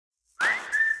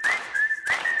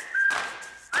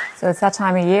So it's that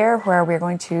time of year where we're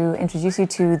going to introduce you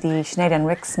to the Sinead and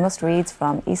Rick's must-reads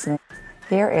from Easton.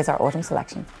 Here is our autumn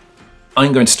selection.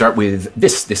 I'm going to start with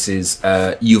this. This is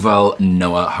Yuval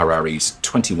Noah Harari's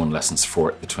 21 Lessons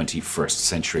for the 21st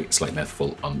Century. Slight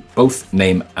mouthful on both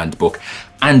name and book,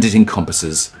 and it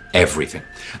encompasses everything.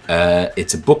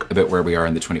 It's a book about where we are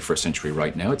in the 21st century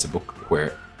right now. It's a book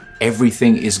where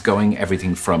everything is going,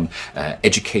 everything from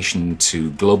education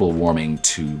to global warming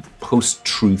to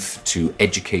post-truth to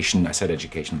education. I said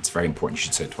education, it's very important, you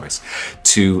should say it twice.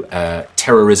 To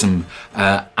terrorism.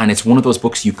 And it's one of those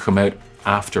books you come out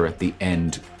after at the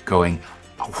end going,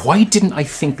 why didn't I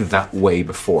think that way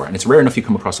before? And it's rare enough you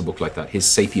come across a book like that. His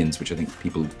Sapiens, which I think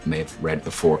people may have read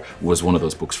before, was one of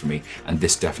those books for me. And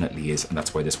this definitely is. And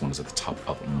that's why this one is at the top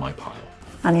of my pile.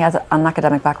 And he has an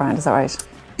academic background, is that right?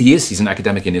 He is. He's an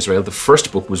academic in Israel. The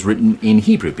first book was written in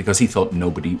Hebrew because he thought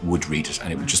nobody would read it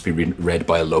and it would just be read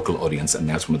by a local audience, and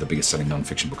now it's one of the biggest selling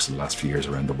non-fiction books of the last few years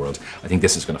around the world. I think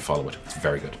this is going to follow it. It's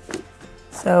very good.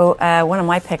 So one of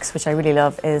my picks, which I really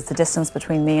love, is The Distance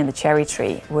Between Me and the Cherry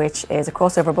Tree, which is a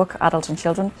crossover book, adult and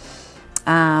children.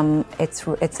 It's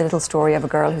a little story of a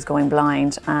girl who's going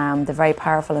blind. The very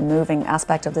powerful and moving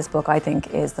aspect of this book, I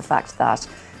think, is the fact that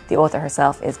the author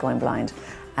herself is going blind.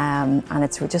 And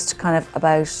it's just kind of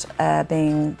about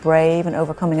being brave and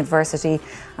overcoming adversity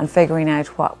and figuring out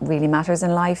what really matters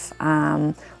in life.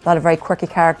 A lot of very quirky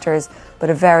characters, but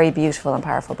a very beautiful and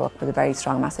powerful book with a very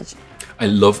strong message. I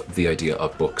love the idea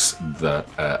of books that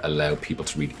allow people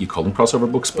to read. You call them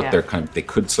crossover books, but they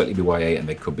could slightly be YA and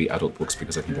they could be adult books,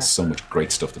 because I think there's so much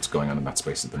great stuff that's going on in that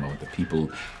space at the moment that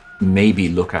people maybe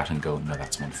look at and go, no,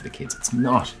 that's one for the kids. It's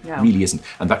not. It really isn't.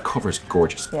 And that cover's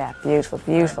gorgeous. Yeah, beautiful,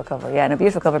 beautiful cover. Yeah, and a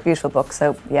beautiful cover, beautiful book.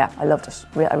 So yeah, I loved it.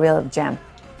 A real gem.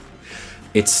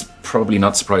 It's probably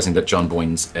not surprising that John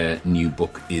Boyne's new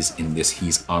book is in this.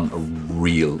 He's on a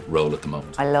real roll at the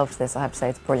moment. I loved this, I have to say,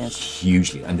 it's brilliant.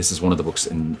 Hugely. And this is one of the books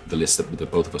in the list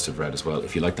that both of us have read as well.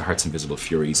 If you like The Heart's Invisible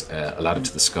Furies, A Ladder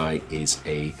to the Sky is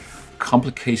a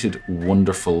complicated,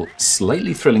 wonderful,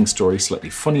 slightly thrilling story, slightly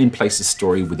funny in places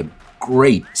story with a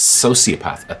great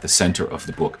sociopath at the center of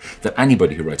the book that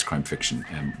anybody who writes crime fiction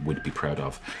would be proud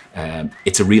of.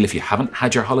 It's a real, if you haven't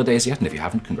had your holidays yet, and if you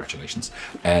haven't, congratulations.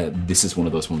 This is one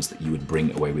of those ones that you would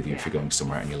bring away with you if you're going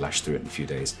somewhere and you lash through it in a few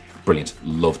days. Brilliant.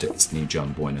 Loved it. It's the new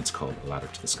John Boyne. It's called A Ladder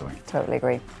to the Sky. Totally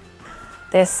agree.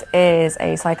 This is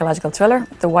a psychological thriller,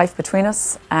 The Wife Between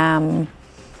Us.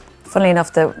 Funnily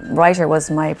enough, the writer was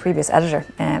my previous editor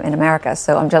in America,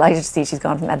 so I'm delighted to see she's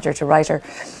gone from editor to writer.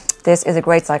 This is a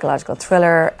great psychological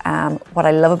thriller. What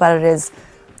I love about it is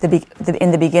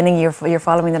in the beginning you're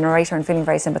following the narrator and feeling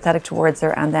very sympathetic towards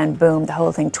her, and then boom, the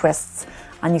whole thing twists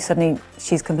and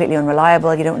she's completely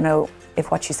unreliable. You don't know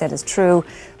if what she said is true.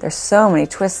 There's so many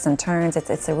twists and turns.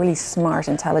 It's a really smart,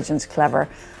 intelligent, clever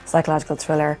psychological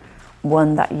thriller,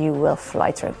 one that you will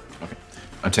fly through. Okay,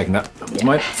 I'm taking that. That was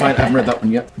mine. Fine, I haven't read that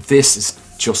one yet. This is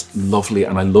just lovely,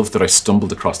 and I love that I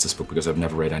stumbled across this book because I've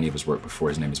never read any of his work before.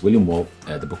 His name is William Wall.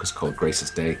 The book is called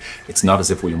Grace's Day. It's not as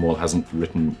if William Wall hasn't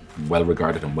written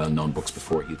well-regarded and well-known books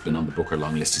before. He's been on the Booker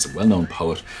long list. He's a well-known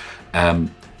poet.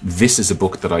 This is a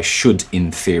book that I should,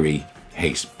 in theory,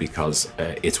 hate, because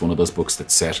it's one of those books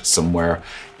that's set somewhere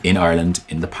in Ireland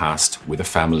in the past with a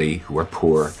family who are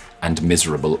poor and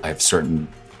miserable. I have certain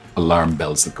alarm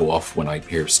bells that go off when I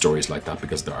hear stories like that,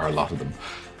 because there are a lot of them.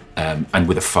 And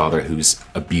with a father who's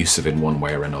abusive in one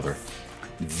way or another.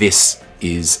 This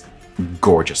is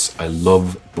gorgeous. I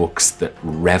love books that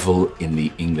revel in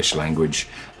the English language.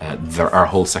 There are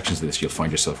whole sections of this you'll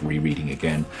find yourself rereading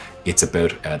again. It's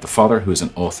about the father who is an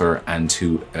author and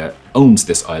who owns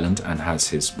this island and has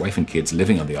his wife and kids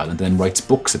living on the island, and then writes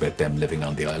books about them living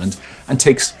on the island and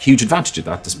takes huge advantage of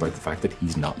that, despite the fact that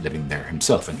he's not living there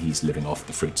himself and he's living off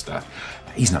the fruits of that.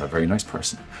 He's not a very nice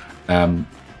person.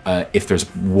 If there's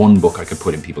one book I could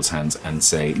put in people's hands and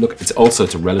say, look, it's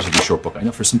a relatively short book. I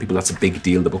know for some people that's a big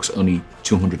deal. The book's only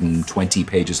 220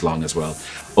 pages long as well,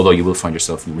 although you will find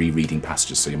yourself rereading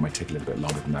passages, so you might take a little bit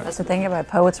longer than that. That's the thing about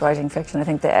poets writing fiction. I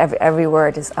think that every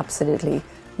word is absolutely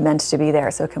meant to be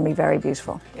there, so it can be very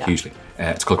beautiful. Yeah. Hugely.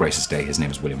 It's called Grace's Day. His name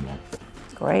is William Wall.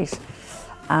 Great.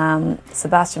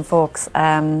 Sebastian Faulks.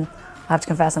 I have to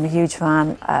confess, I'm a huge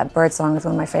fan. Birdsong is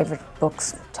one of my favourite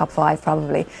books, top 5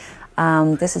 probably.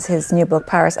 This is his new book,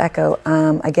 Paris Echo.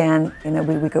 Again,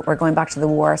 we're going back to the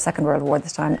war, Second World War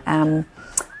this time,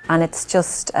 and it's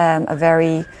just a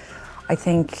very, I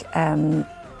think,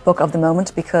 book of the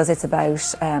moment, because it's about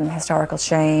historical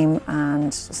shame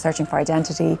and searching for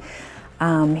identity.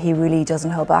 He really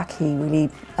doesn't hold back. He really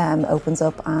opens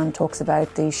up and talks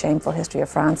about the shameful history of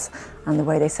France and the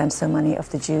way they sent so many of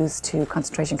the Jews to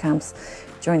concentration camps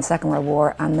during the Second World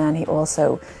War. And then he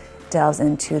also delves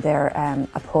into their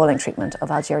appalling treatment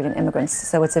of Algerian immigrants.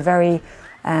 So it's a very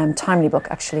timely book,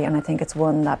 actually, and I think it's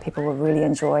one that people will really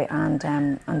enjoy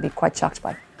and be quite shocked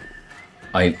by.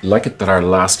 I like it that our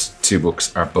last two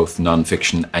books are both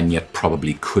non-fiction and yet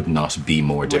probably could not be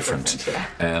more different.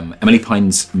 Emily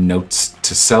Pine's Notes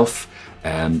to Self.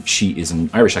 She is an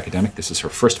Irish academic. This is her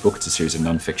first book. It's a series of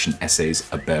non-fiction essays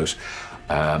about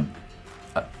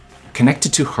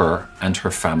connected to her and her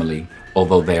family,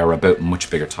 although they are about much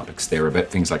bigger topics. They are about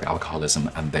things like alcoholism,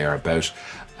 and they are about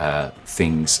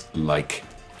things like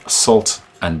assault,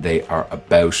 and they are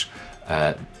about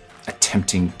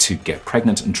attempting to get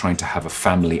pregnant and trying to have a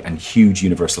family, and huge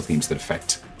universal themes that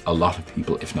affect a lot of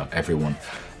people, if not everyone.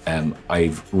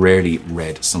 I've rarely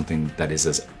read something that is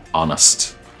as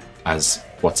honest as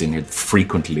what's in here.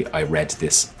 Frequently I read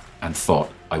this and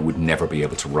thought I would never be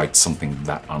able to write something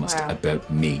that honest about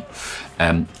me.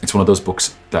 It's one of those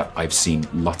books that I've seen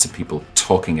lots of people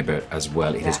talking about as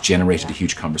well. It has generated a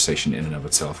huge conversation in and of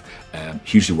itself,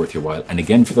 hugely worth your while. And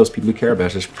again, for those people who care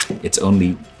about it, it's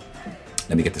only,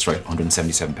 let me get this right,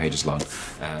 177 pages long.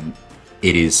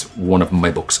 It is one of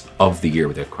my books of the year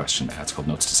without question. It's called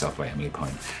Notes to Self by Emily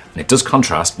Pine. And it does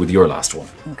contrast with your last one.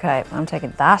 Okay, I'm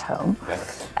taking that home.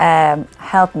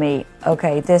 Help me.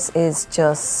 Okay, this is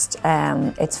just,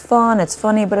 it's fun, it's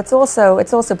funny, but it's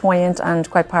also poignant and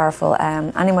quite powerful.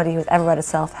 Anybody who's ever read a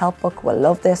self-help book will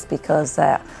love this, because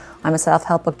I'm a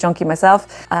self-help book junkie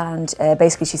myself, and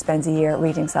basically she spends a year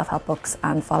reading self-help books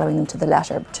and following them to the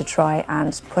letter to try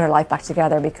and put her life back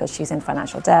together, because she's in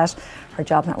financial debt, her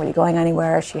job's not really going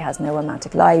anywhere, she has no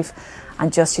romantic life,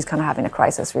 and just she's kind of having a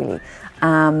crisis, really.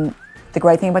 The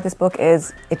great thing about this book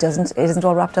is it isn't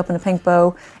all wrapped up in a pink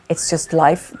bow. It's just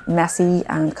life, messy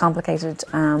and complicated,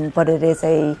 but it is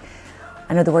I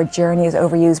know the word journey is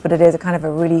overused, but it is a kind of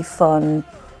a really fun,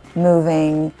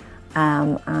 moving,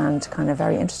 and kind of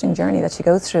very interesting journey that she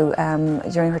goes through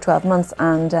during her 12 months,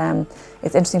 and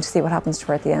it's interesting to see what happens to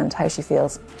her at the end, how she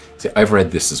feels. See, I've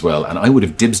read this as well, and I would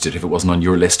have dibsed it if it wasn't on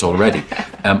your list already.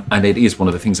 And it is one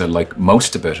of the things I like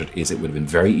most about it, is it would have been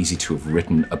very easy to have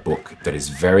written a book that is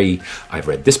very, I've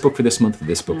read this book for this month,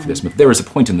 this book for this month. There is a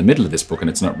point in the middle of this book, and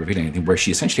it's not revealing anything, where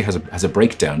she essentially has a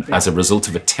breakdown as a result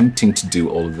of attempting to do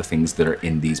all of the things that are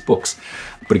in these books.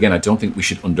 But again, I don't think we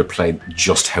should underplay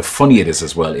just how funny it is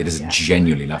as well. It is a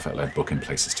genuinely laugh out loud book in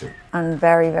places too. And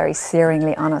very, very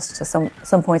searingly honest. To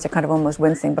some points are kind of almost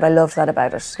wincing, but I loved that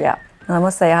about it, yeah. And I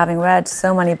must say, having read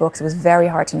so many books, it was very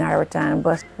hard to narrow it down,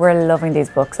 but we're loving these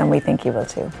books and we think you will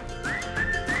too.